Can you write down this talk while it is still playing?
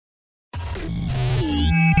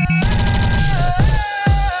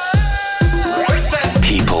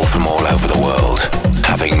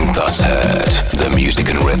the music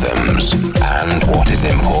and rhythms and what is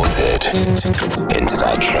imported into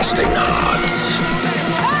their trusting hearts.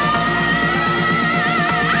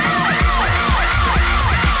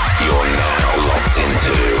 You're now locked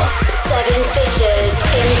into Seven Fishers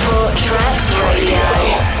Import Tracks Radio.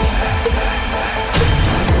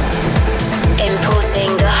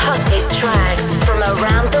 Importing the hottest tracks from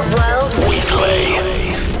around the world weekly.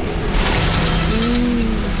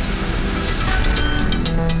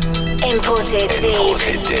 Import it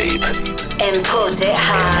deep. Import it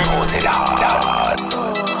hard.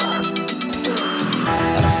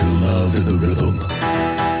 I feel love in the rhythm.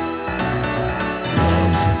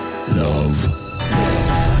 Love.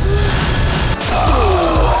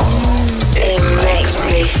 Oh, it makes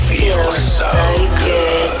me feel so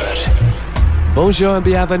good. Bonjour and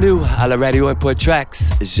bienvenue à la Radio Import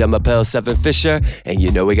Tracks. Je m'appelle Seven Fisher, and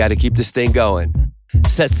you know we gotta keep this thing going.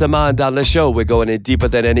 Set some mind on the show, we're going in deeper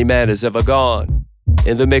than any man has ever gone.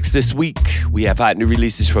 In the mix this week, we have hot new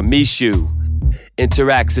releases from Mishu,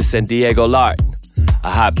 Interaxis and Diego Lart, a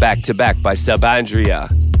hot back-to-back by Subandria,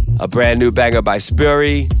 a brand new banger by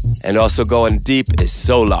Spuri, and also going deep is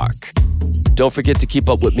Solark. Don't forget to keep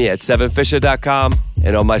up with me at 7fisher.com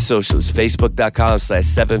and on my socials,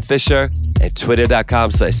 facebook.com/7fisher and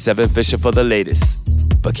twitter.com/7fisher for the latest.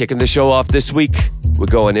 But kicking the show off this week, we're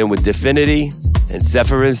going in with Definity and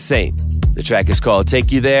Zephyrin Saint. The track is called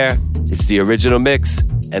Take You There. It's the original mix,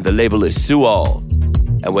 and the label is Sual.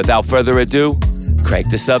 And without further ado, crank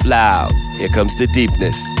this up loud. Here comes the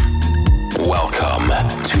deepness. Welcome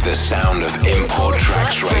to the sound of Import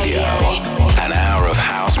Tracks Radio. An hour of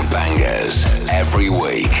house bangers every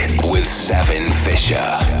week with Seven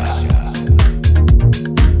Fisher.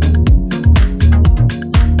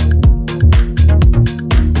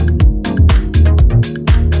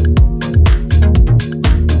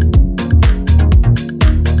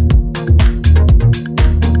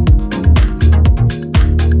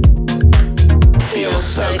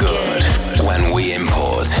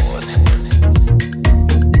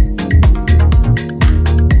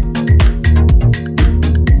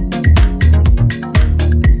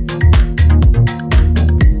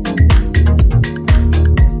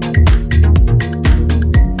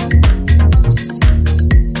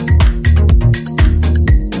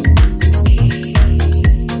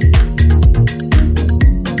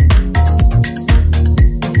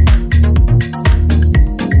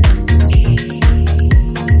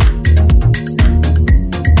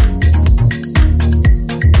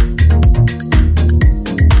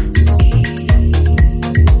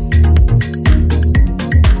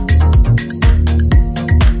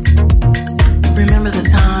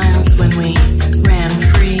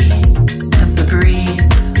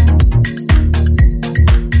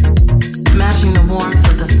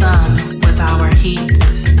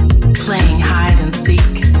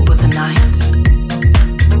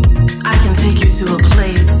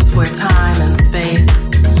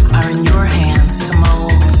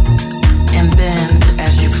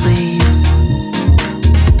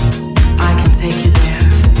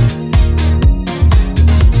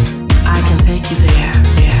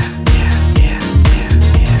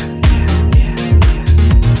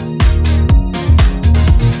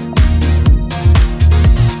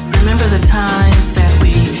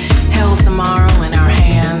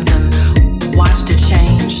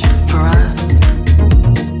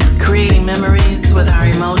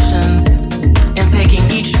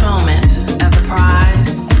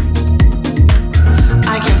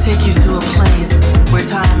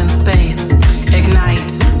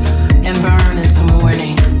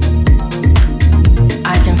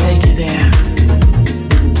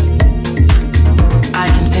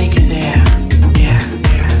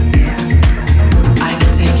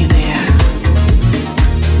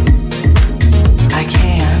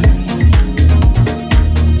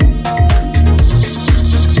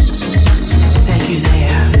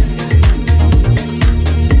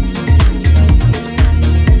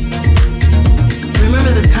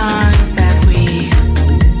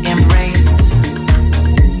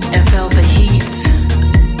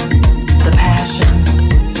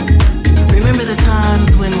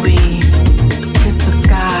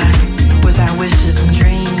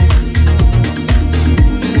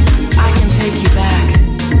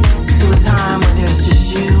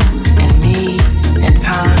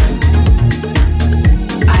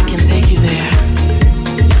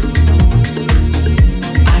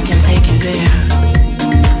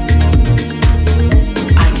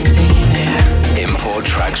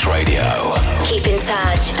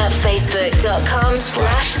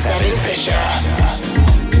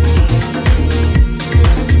 facebook.com/7fisher.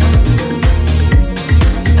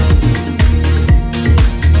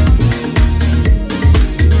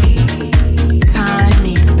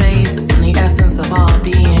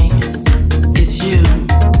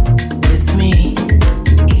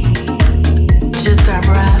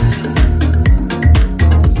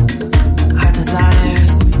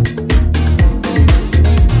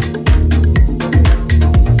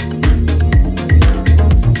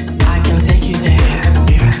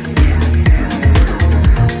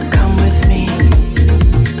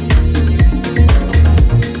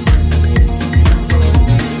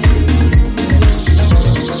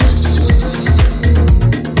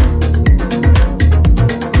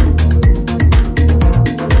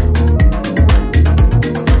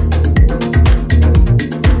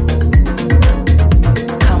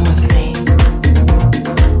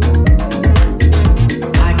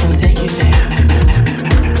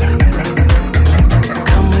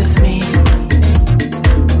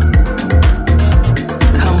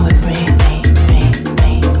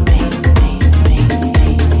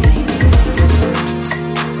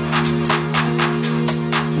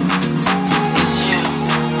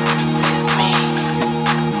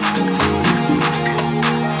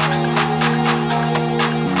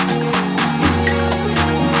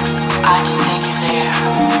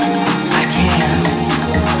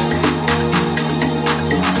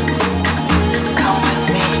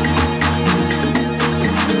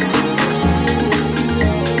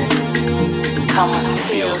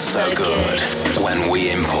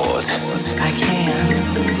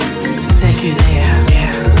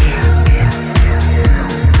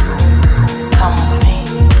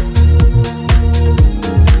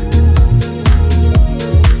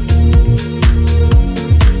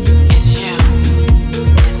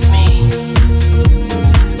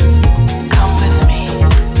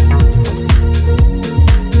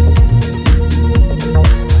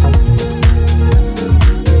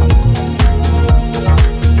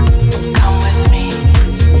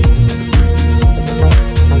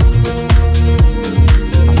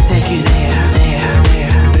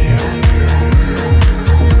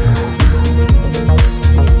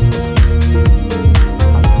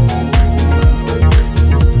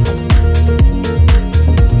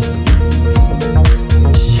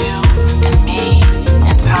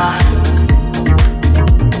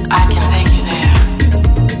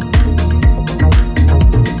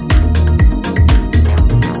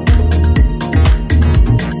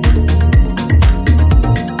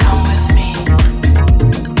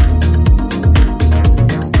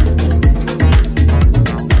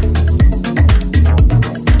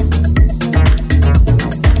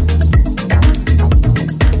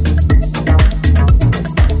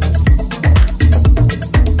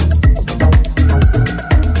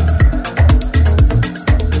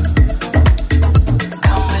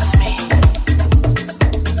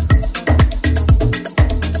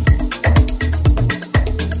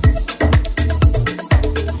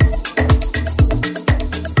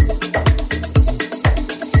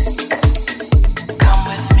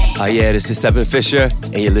 Yeah, this is Seven Fisher,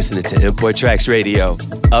 and you're listening to Import Tracks Radio.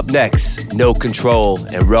 Up next, No Control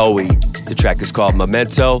and Rowie. The track is called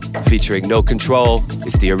Memento, featuring No Control.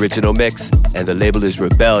 It's the original mix, and the label is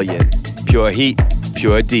Rebellion. Pure heat,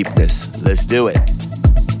 pure deepness. Let's do it.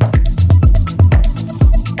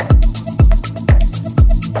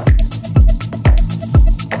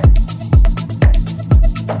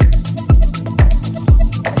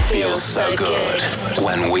 Feels so good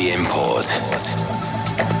when we import.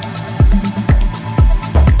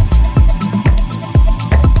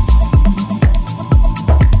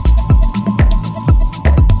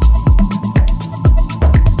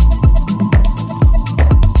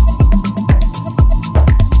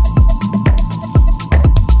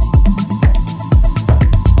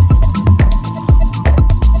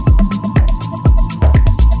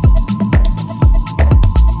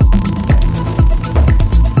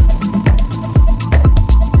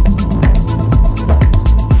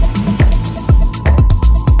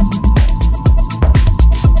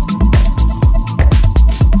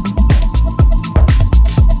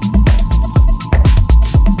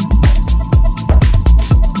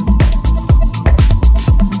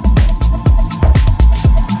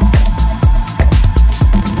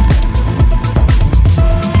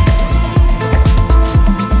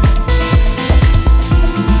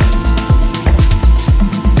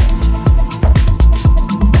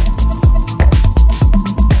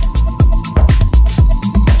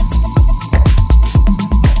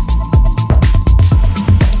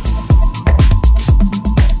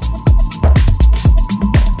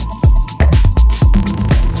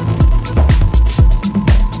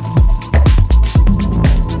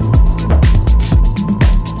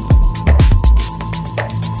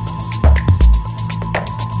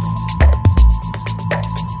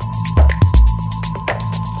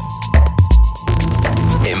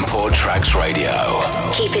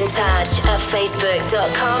 Keep in touch at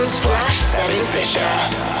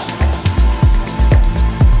facebook.com/7fisher.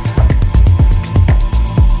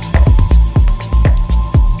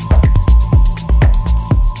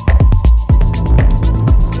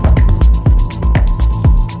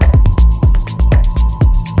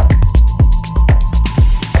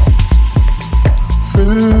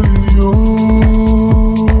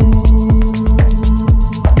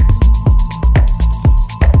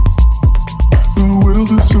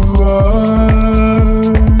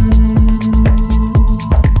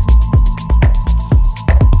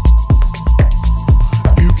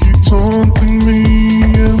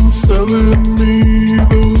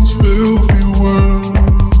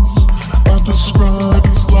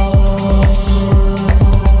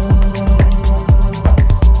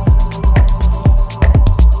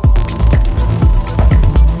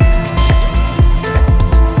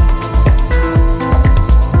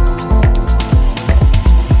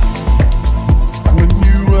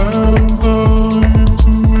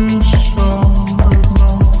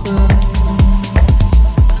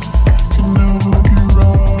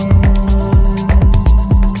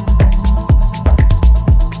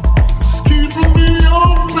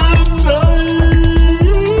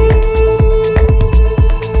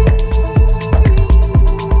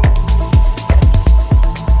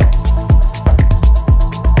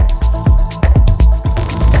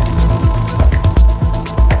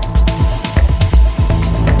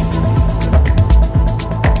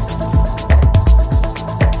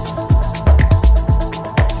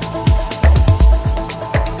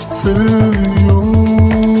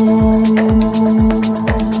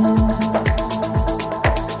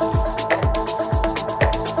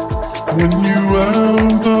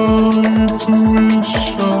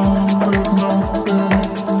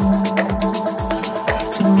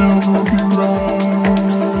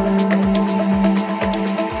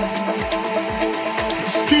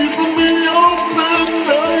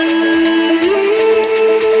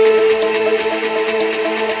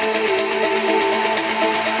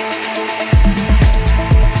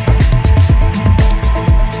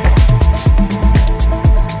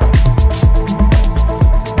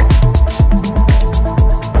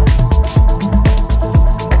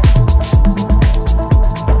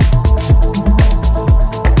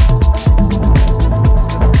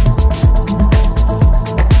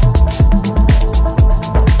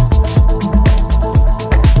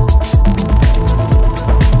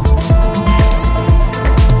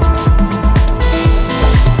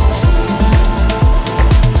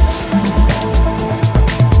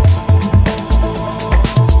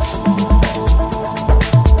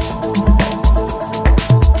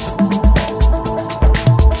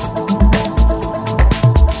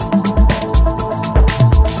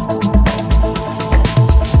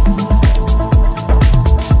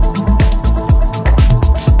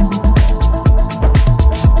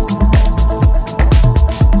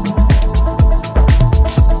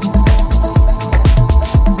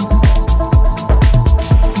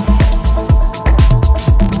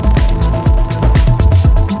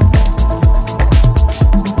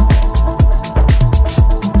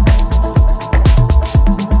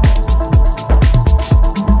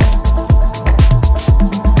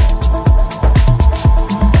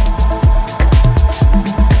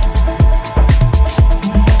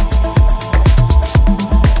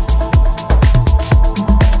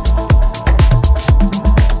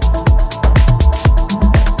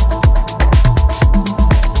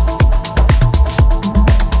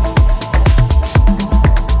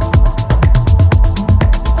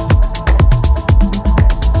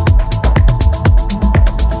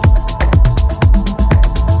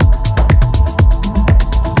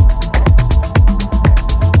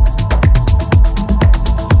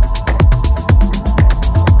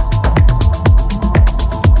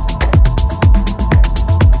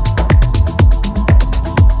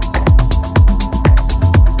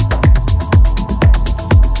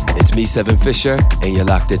 Seven Fisher, and you're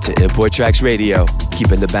locked into Import Tracks Radio,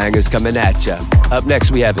 keeping the bangers coming at ya. Up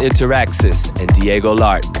next, we have Interaxis and Diego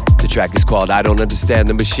Lart. The track is called I Don't Understand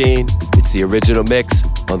the Machine. It's the original mix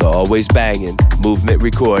on the Always Bangin' Movement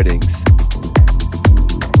Recordings.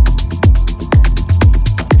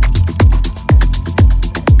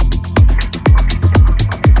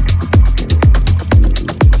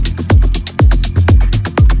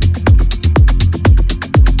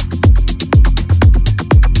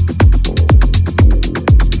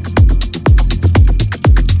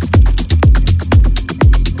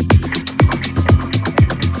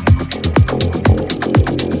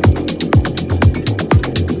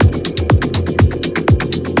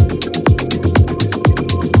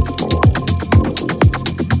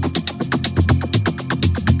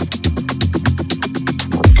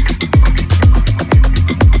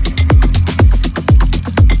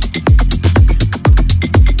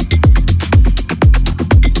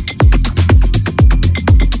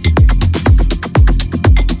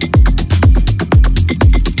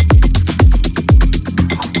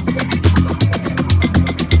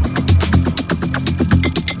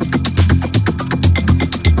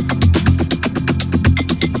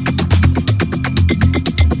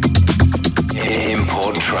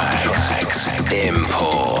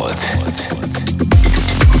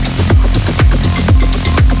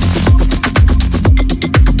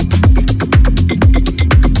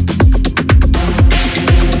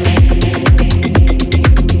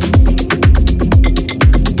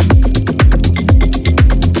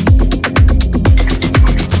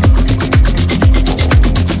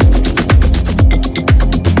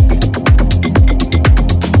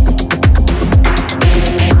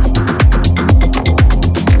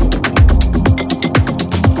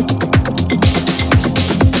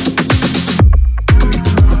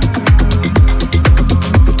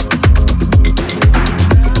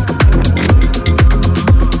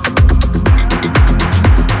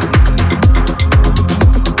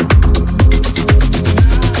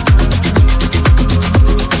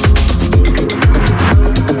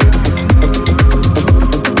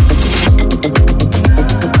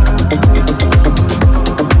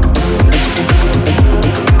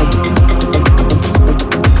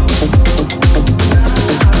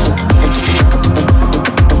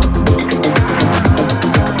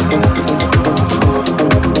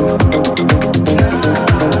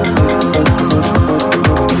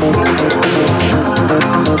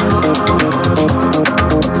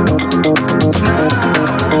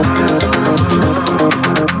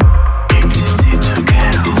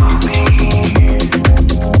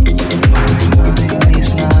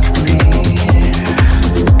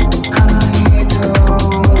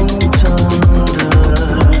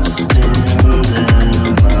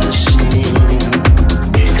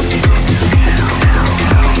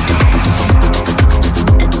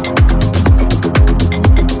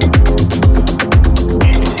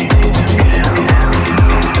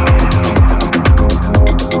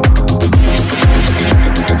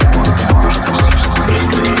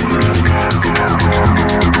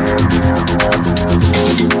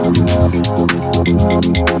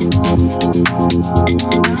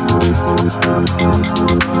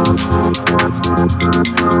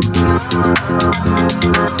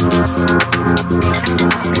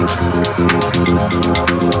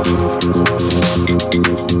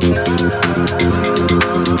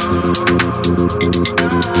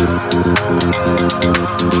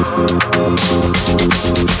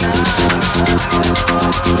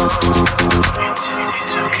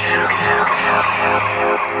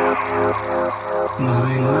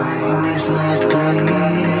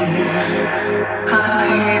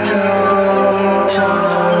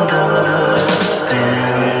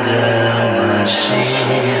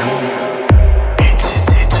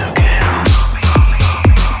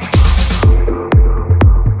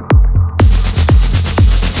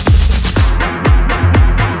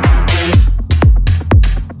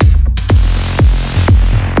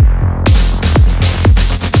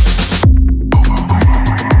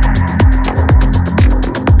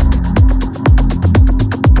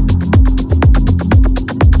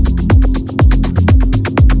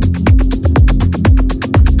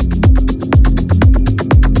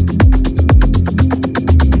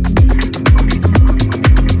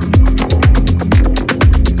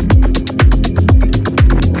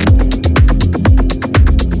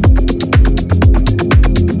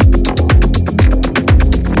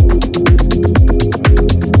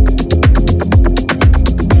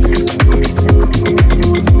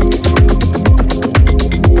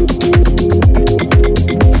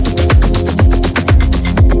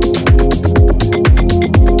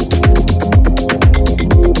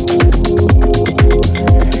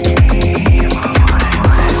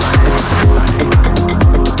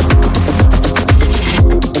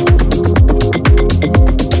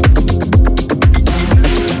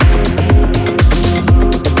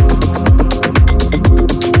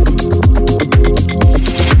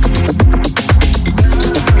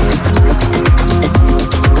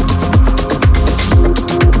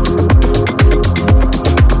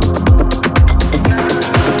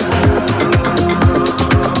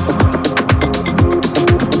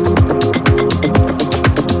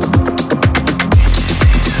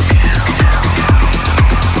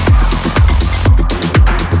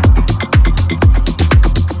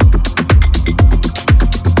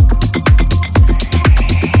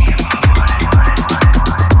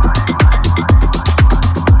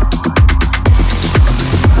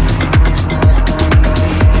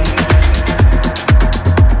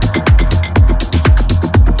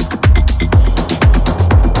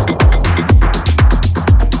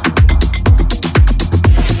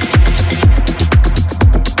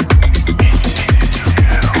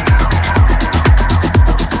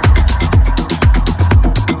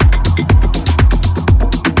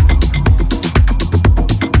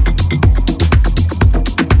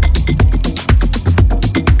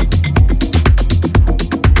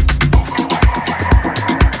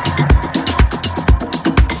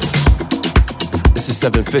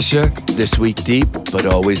 Seven Fisher, this week deep, but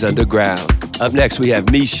always underground. Up next we have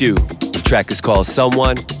Mishu. The track is called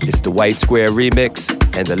Someone, it's the White Square remix,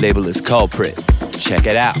 and the label is Culprit. Check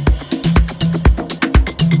it out.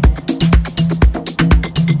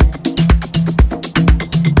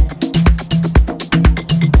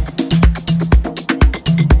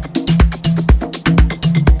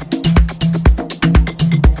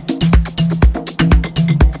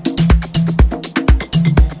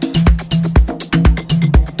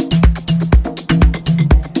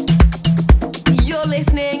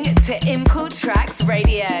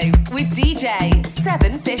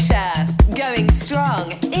 Seven Fisher, going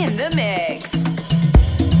strong in the mix.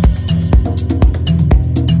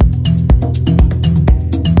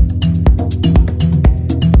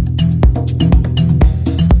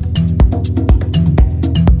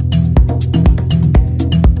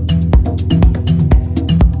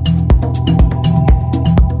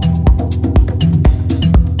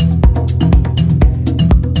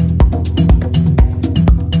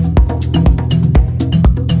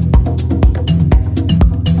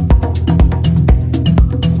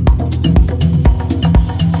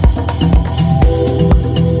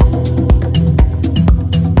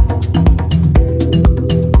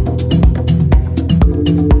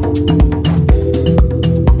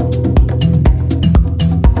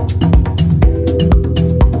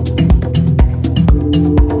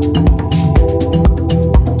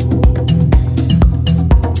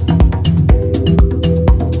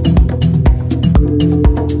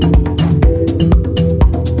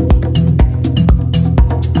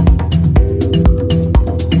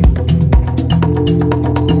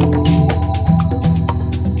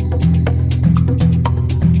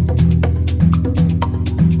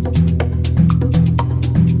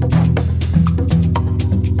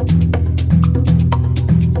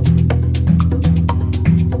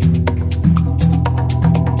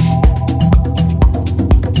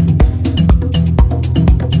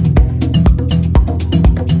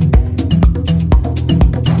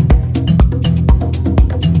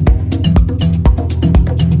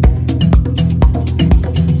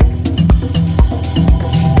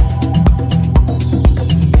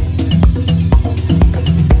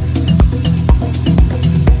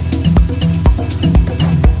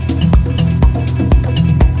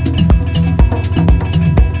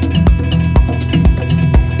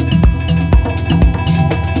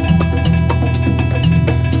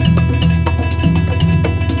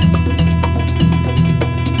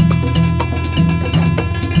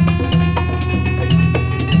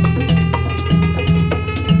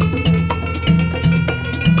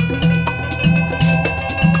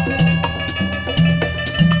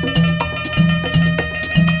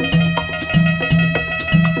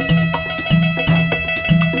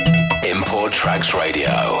 Tracks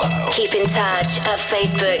Radio. Keep in touch at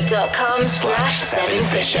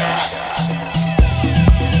facebook.com/7fisher.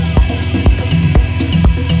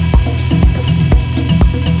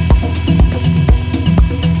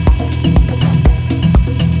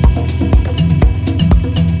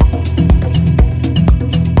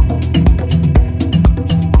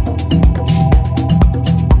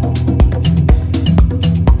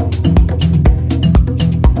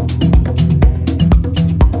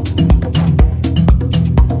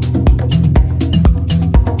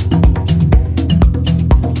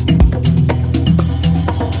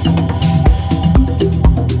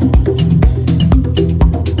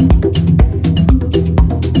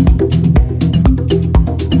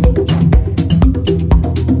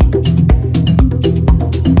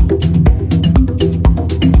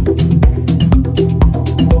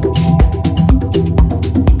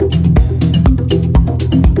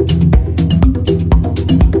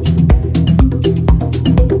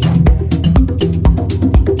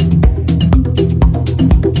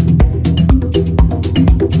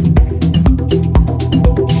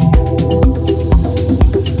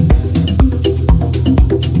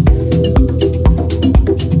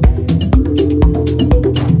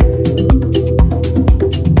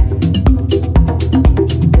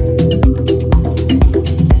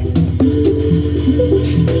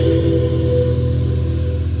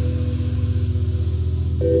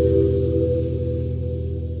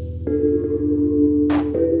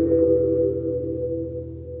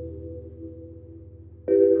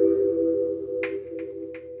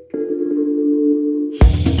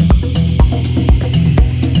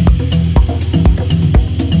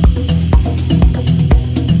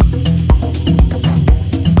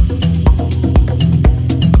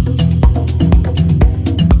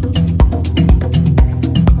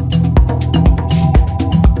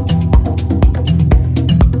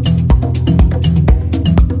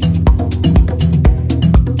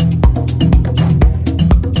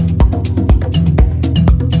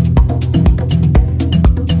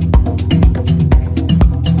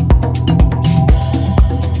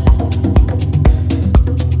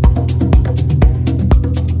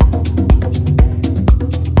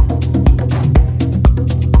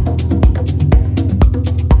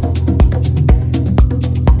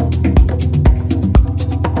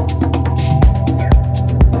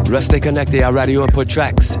 stay connected at Radio Input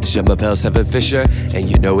Tracks. Je m'appelle Seven Fisher, and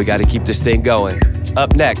you know we gotta keep this thing going.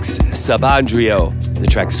 Up next, Subandrio. The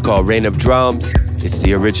track is called Rain of Drums. It's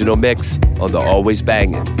the original mix on the always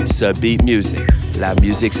banging Subbeat Music. La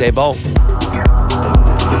musique c'est bon.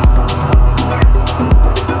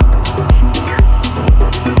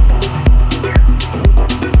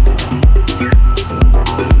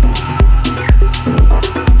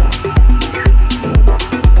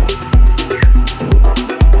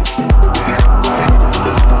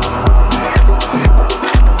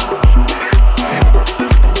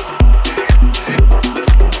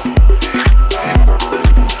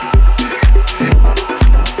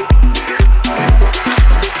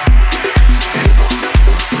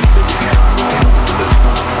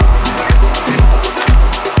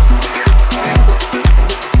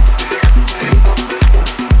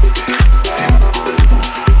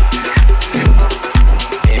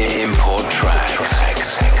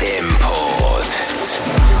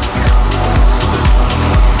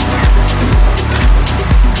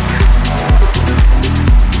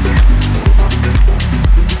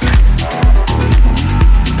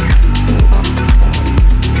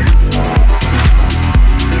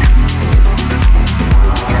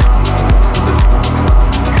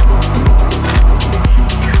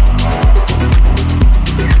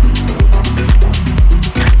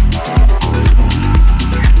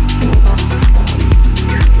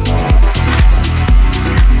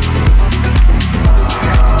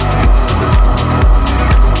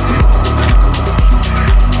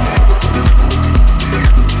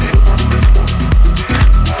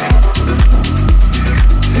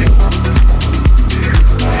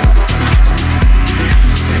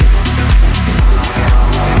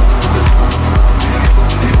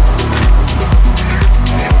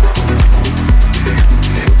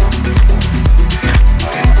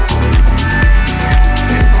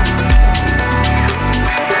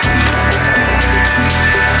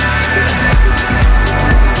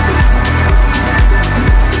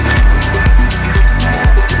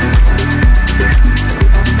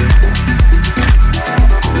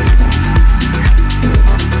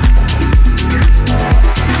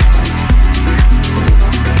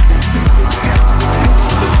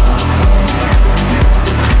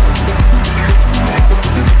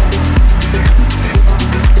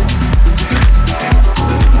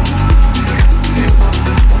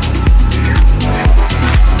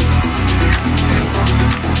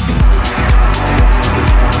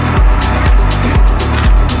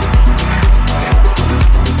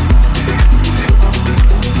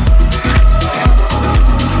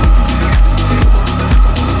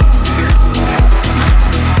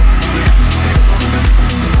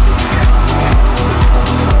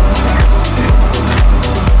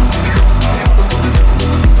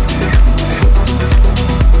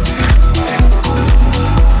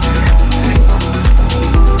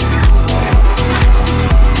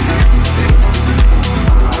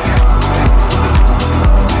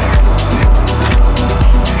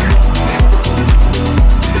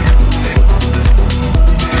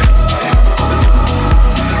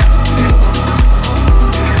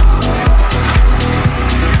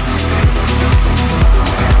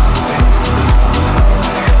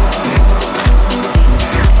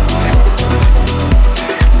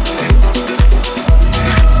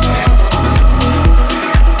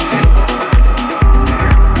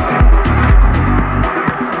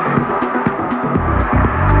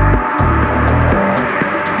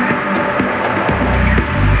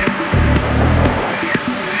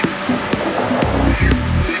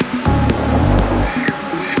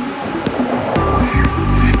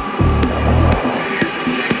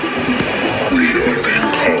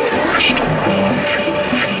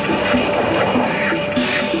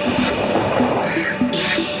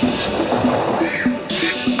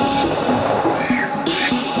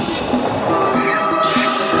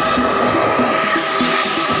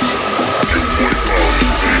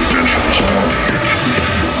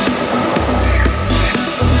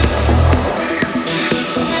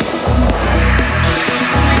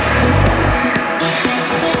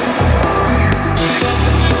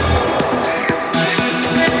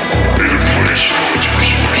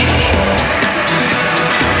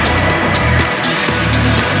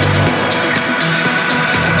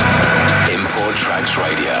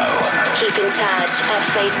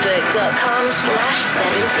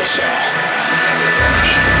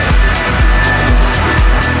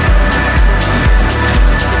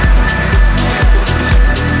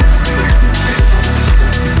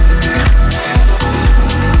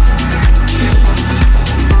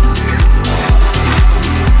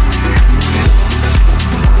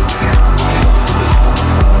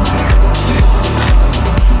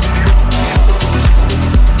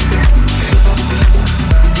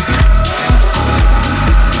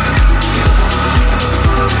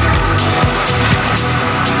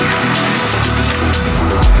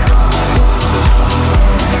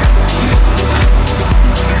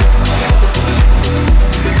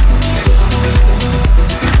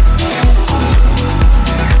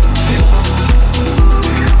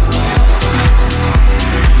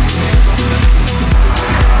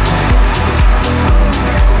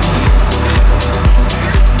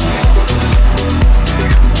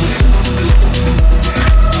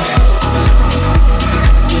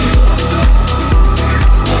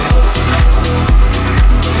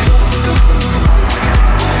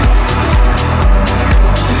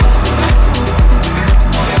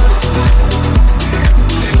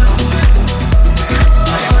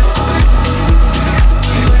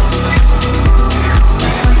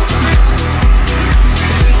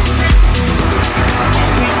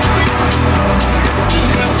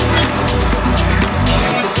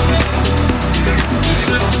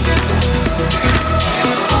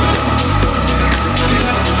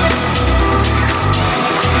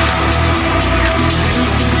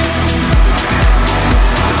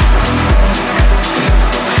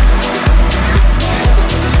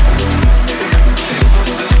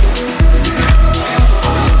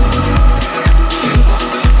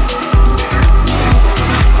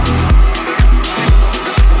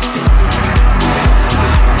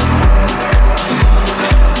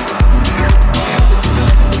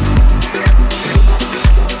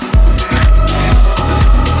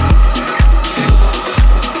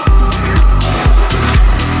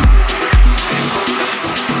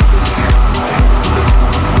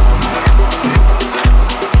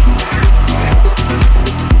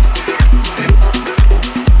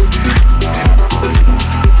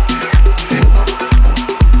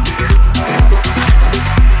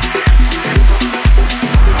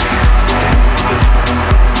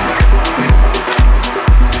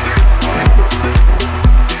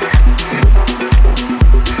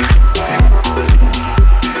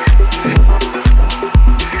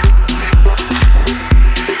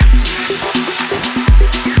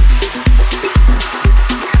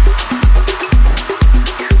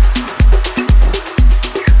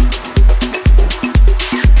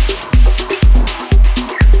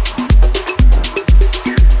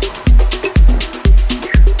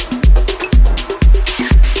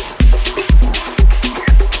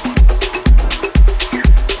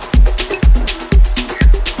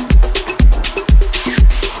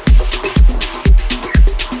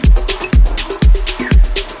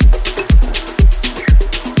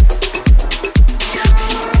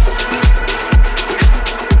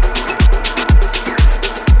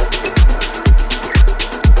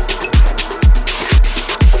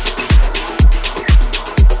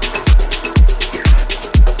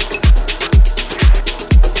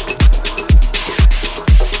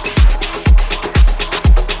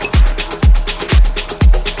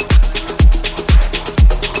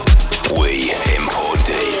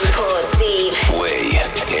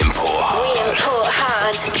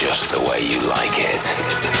 start. Just the way you like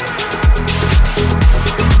it.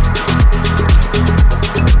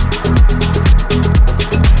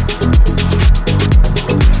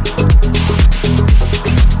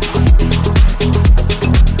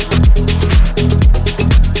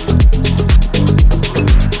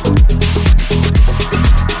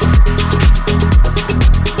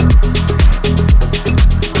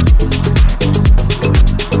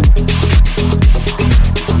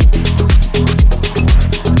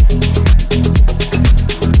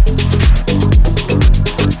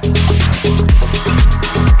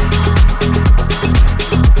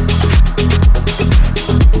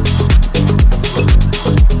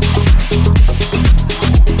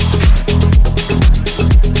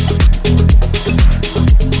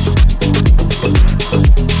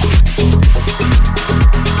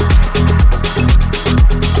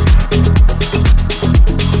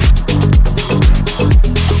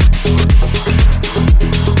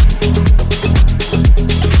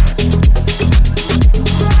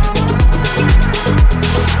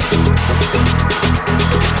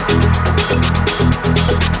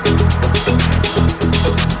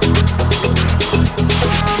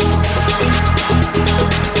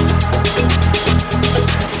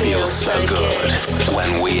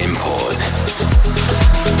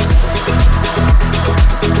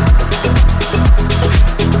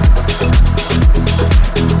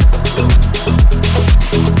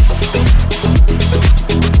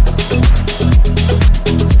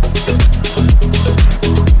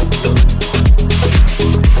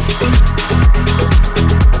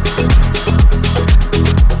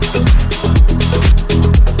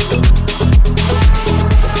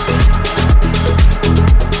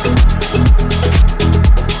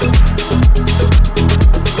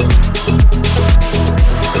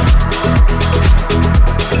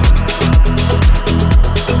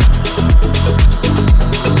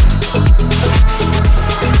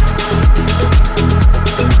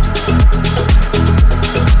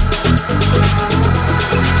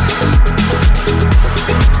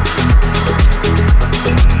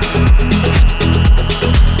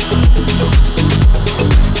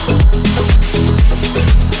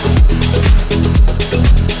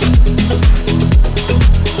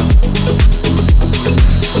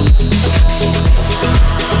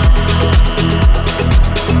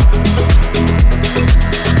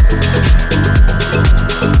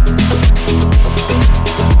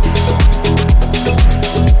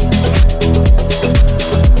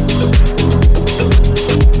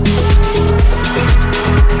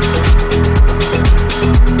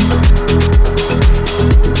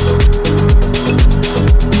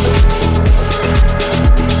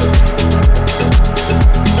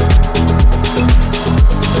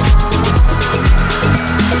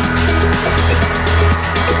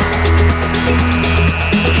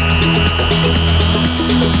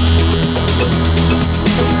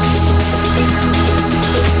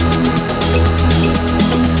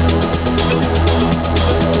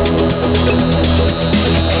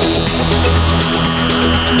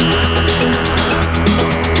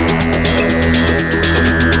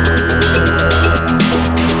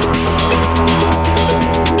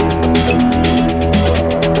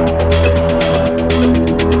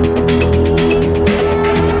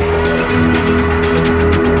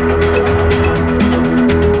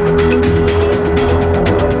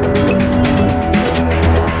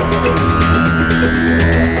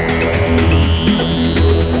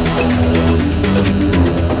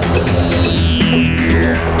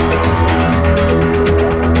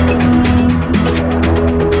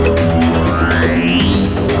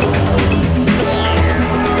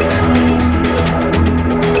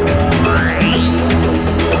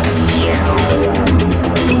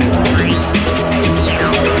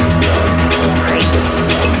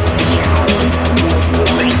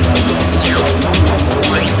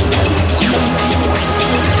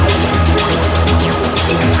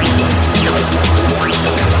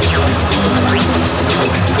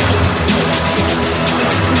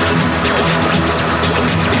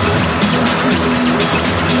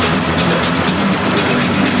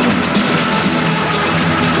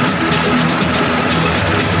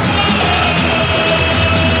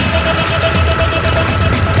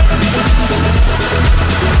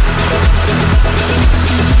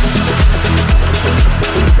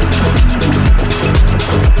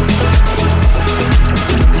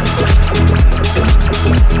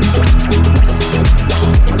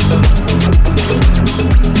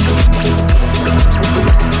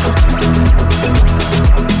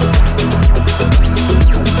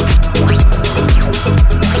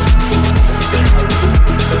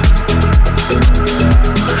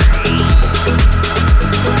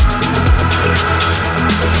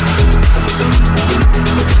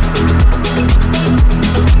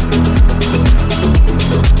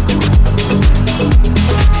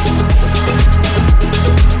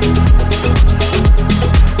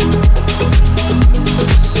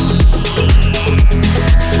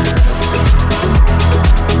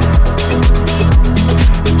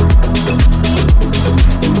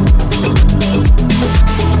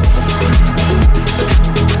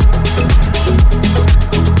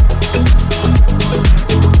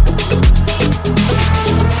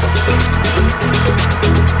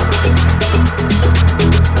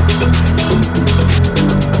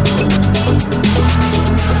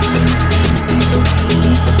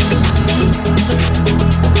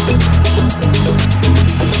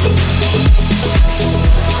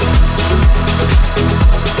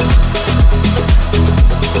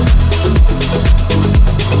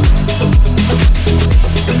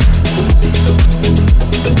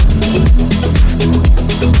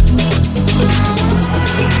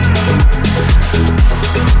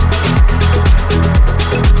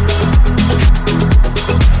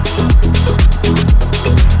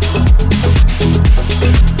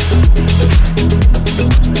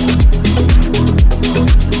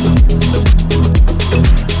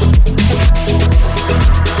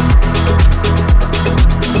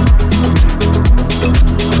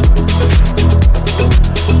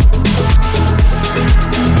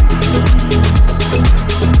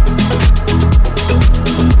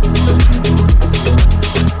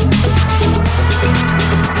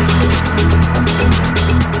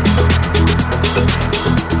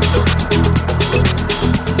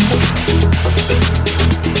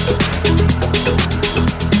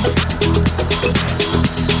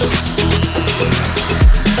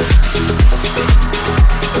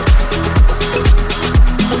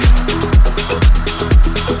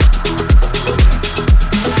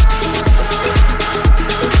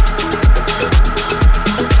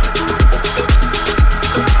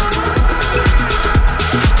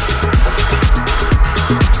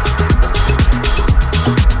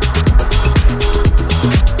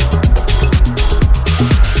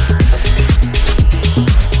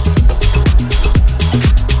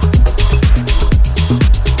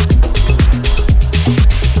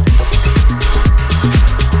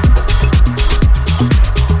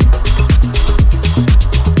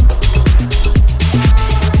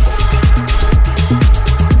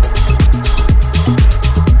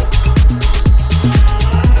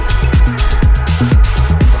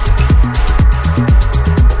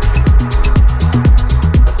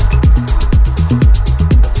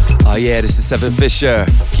 yeah, this is Seven Fisher.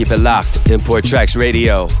 Keep it locked. Import Tracks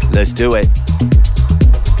Radio. Let's do it.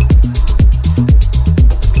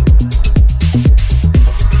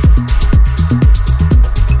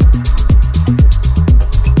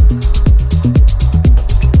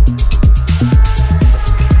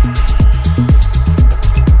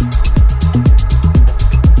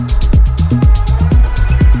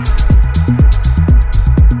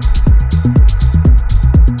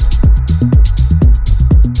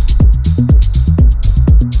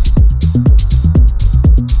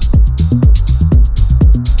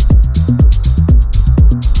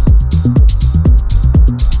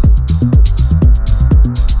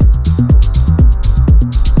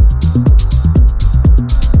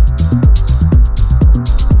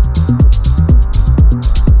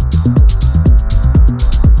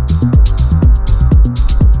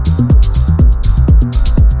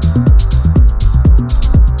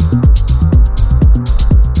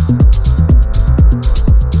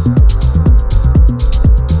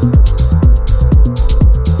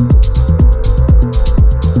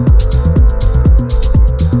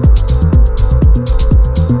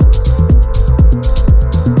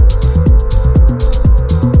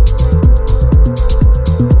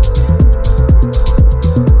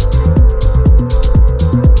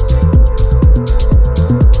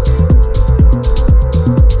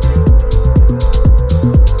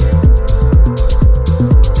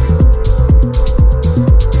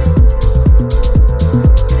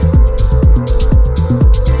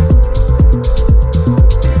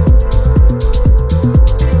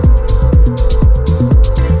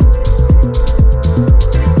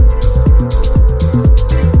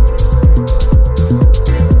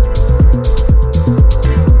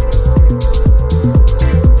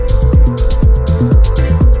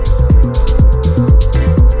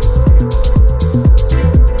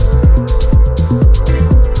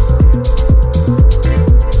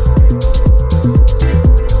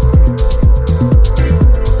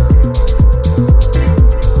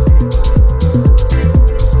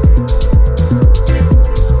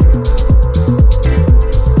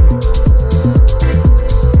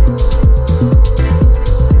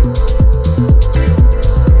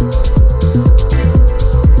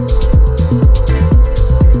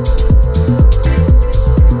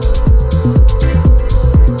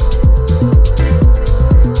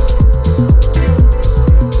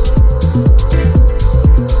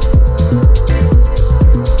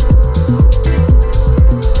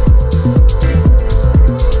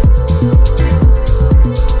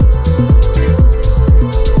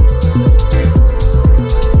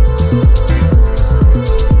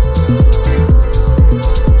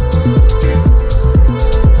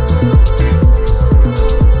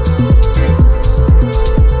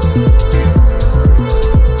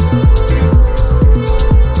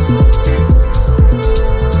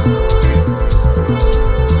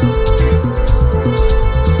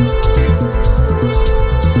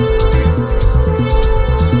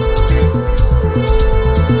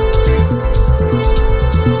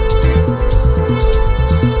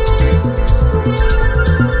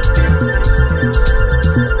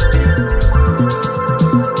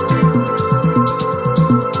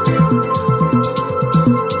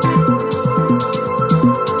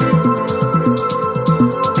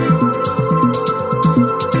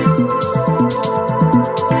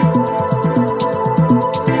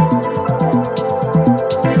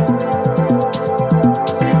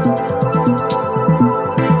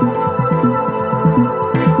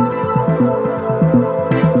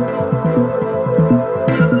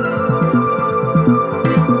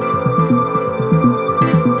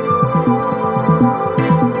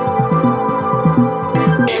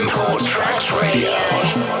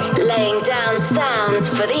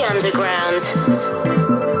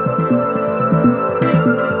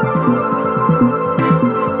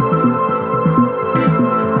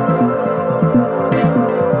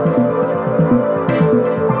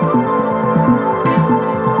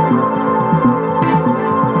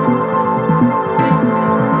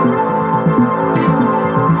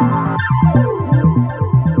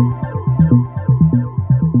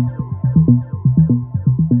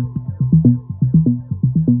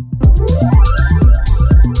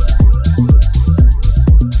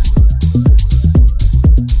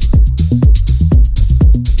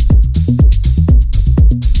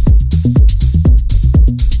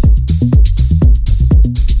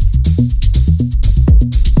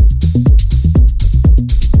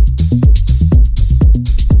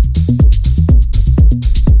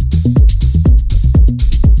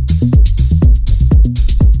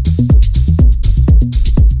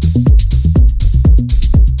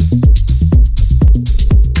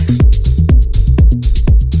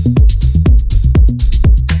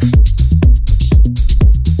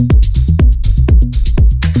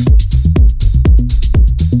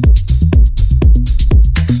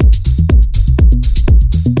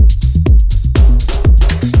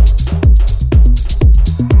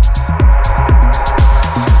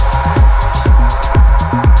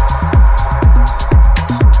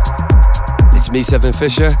 Seven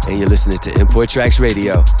Fisher, and you're listening to Import Tracks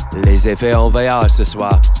Radio. Les effets en voyage ce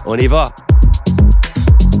soir. On y va!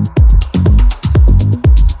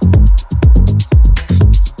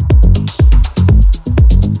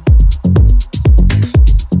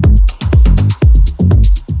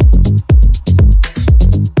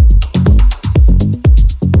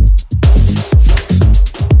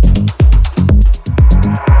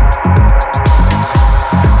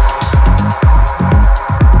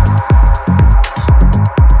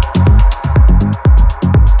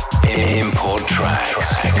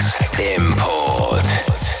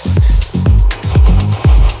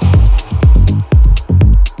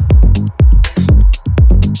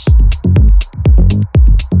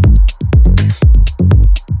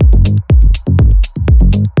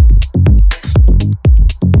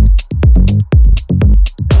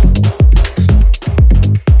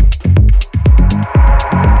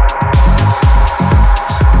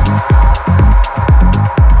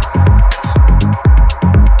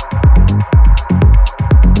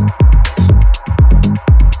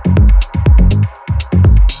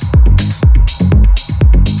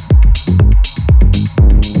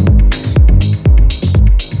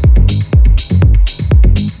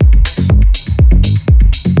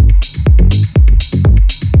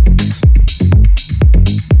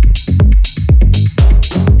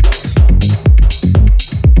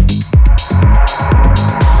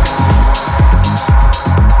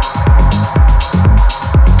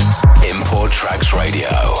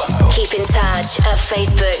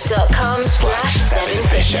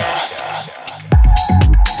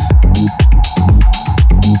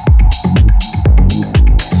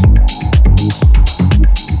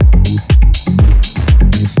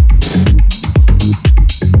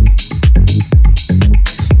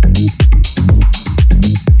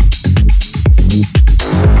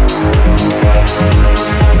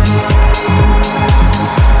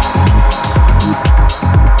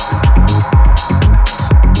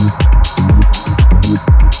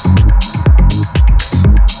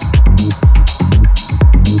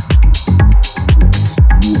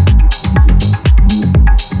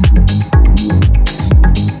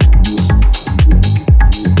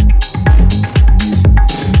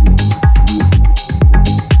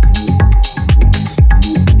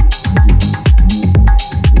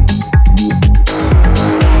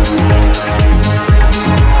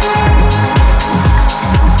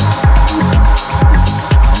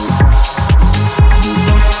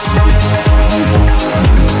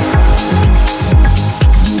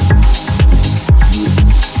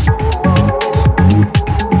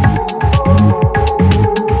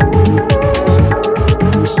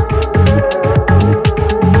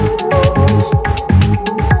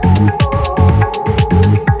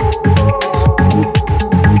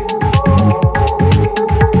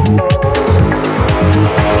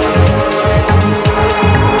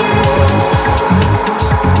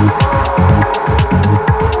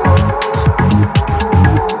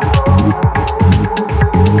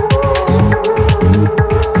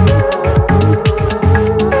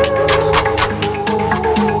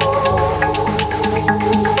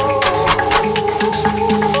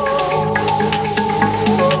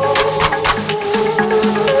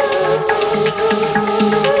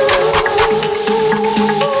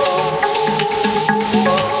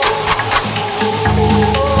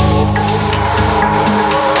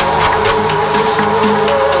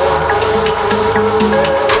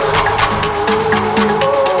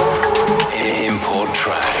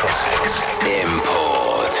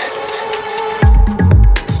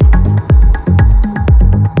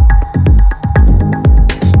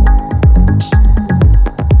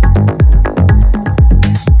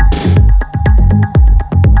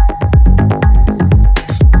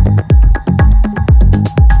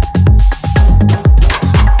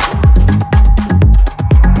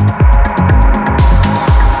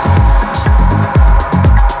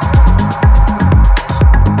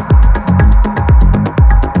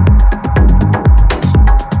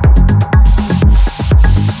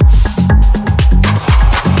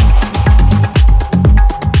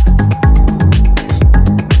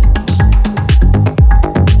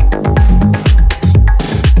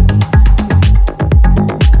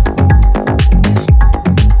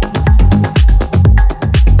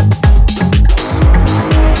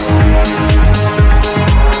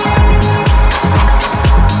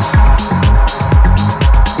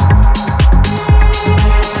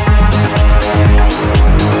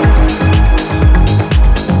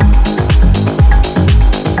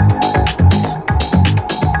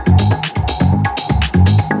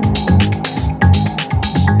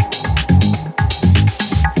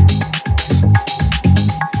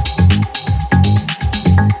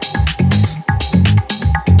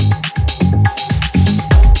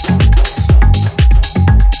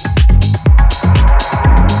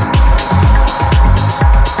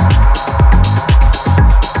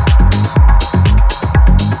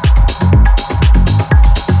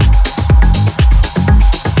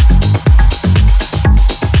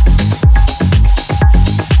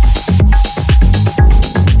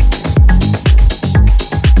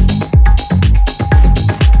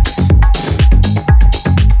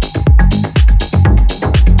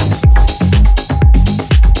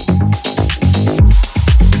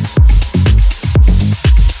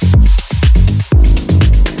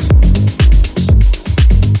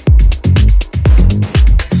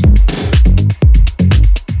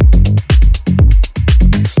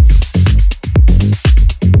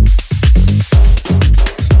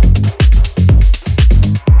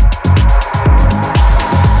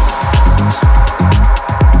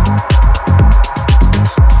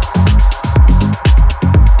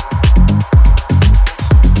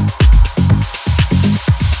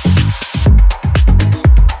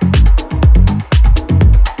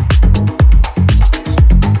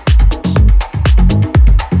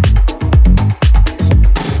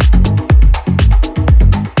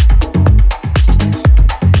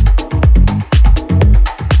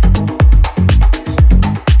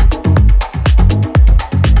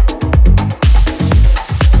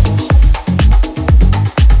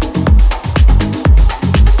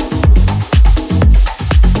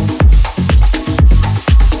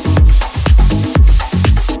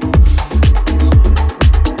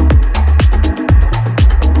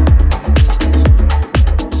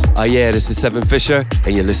 Oh yeah, this is Seven Fisher,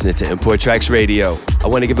 and you're listening to Import Tracks Radio. I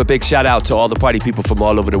want to give a big shout out to all the party people from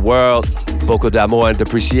all over the world. Beaucoup d'amour and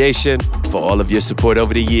appreciation for all of your support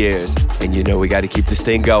over the years. And you know we got to keep this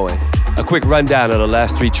thing going. A quick rundown of the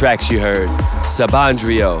last 3 tracks you heard.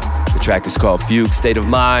 Sabandrio, the track is called Fugue State of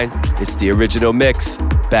Mind. It's the original mix,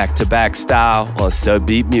 back-to-back style on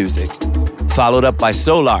Subbeat Music. Followed up by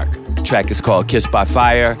Solark, the track is called Kiss by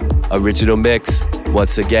Fire, original mix,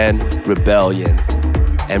 once again, Rebellion.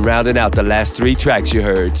 And rounding out the last 3 tracks you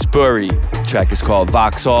heard, Spurry, the track is called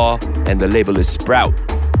Vauxhall, and the label is Sprout.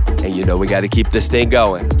 And you know we gotta keep this thing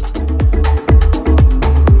going.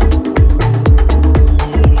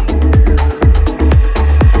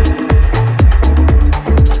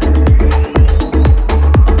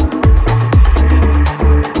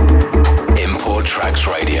 Import Tracks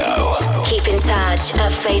Radio. Keep in touch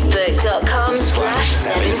at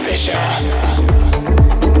facebook.com/7fisher.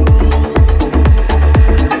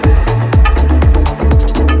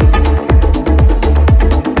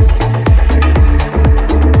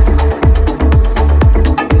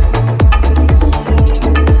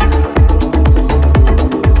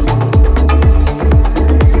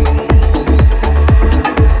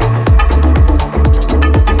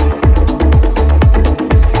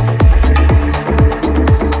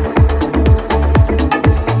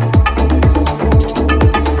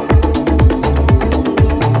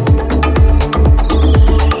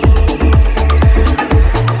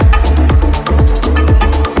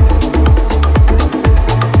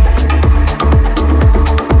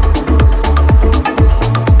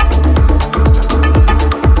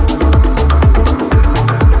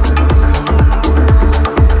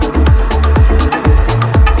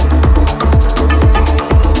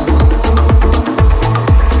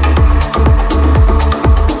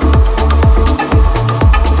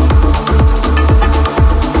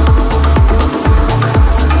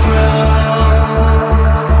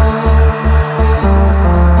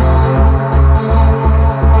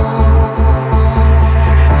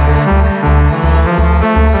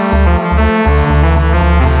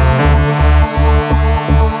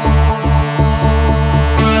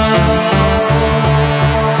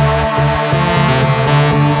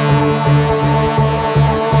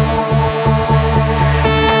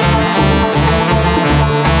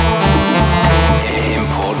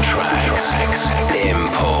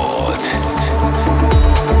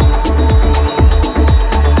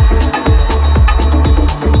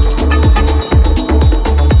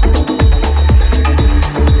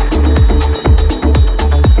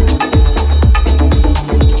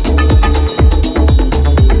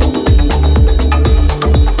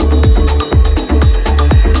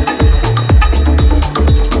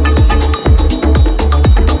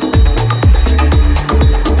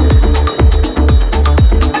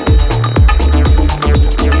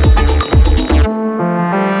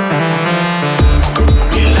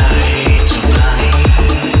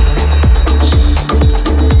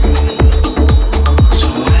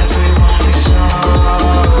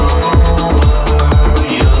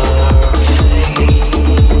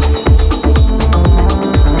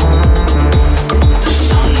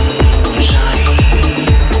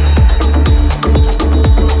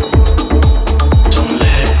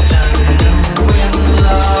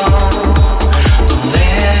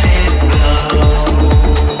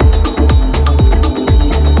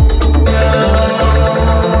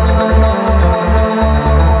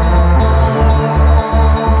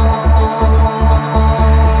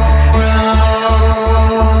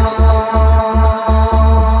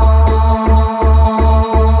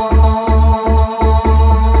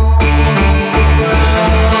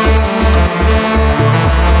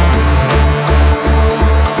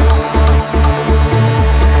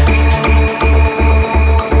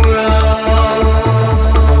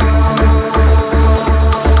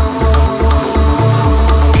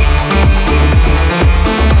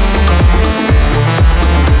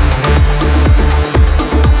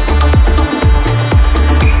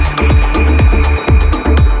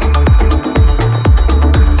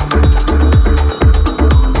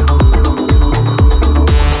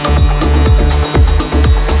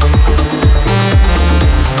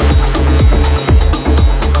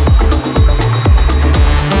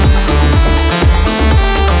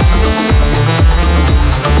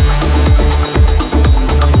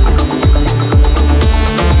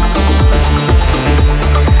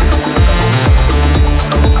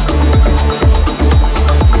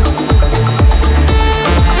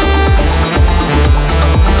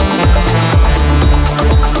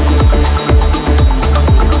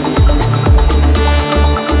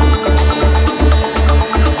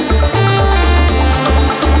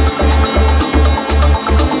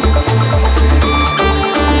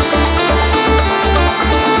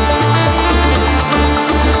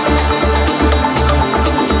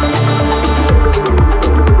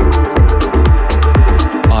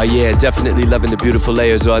 Yeah, definitely loving the beautiful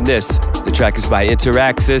layers on this. The track is by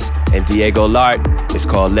Interaxis and Diego Lart. It's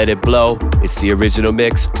called Let It Blow. It's the original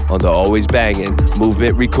mix on the Always Bangin'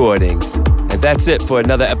 Movement Recordings. And that's it for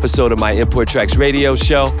another episode of my Import Tracks radio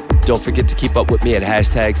show. Don't forget to keep up with me at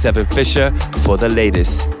 #7Fisher for the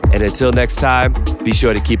latest. And until next time, be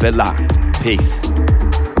sure to keep it locked. Peace.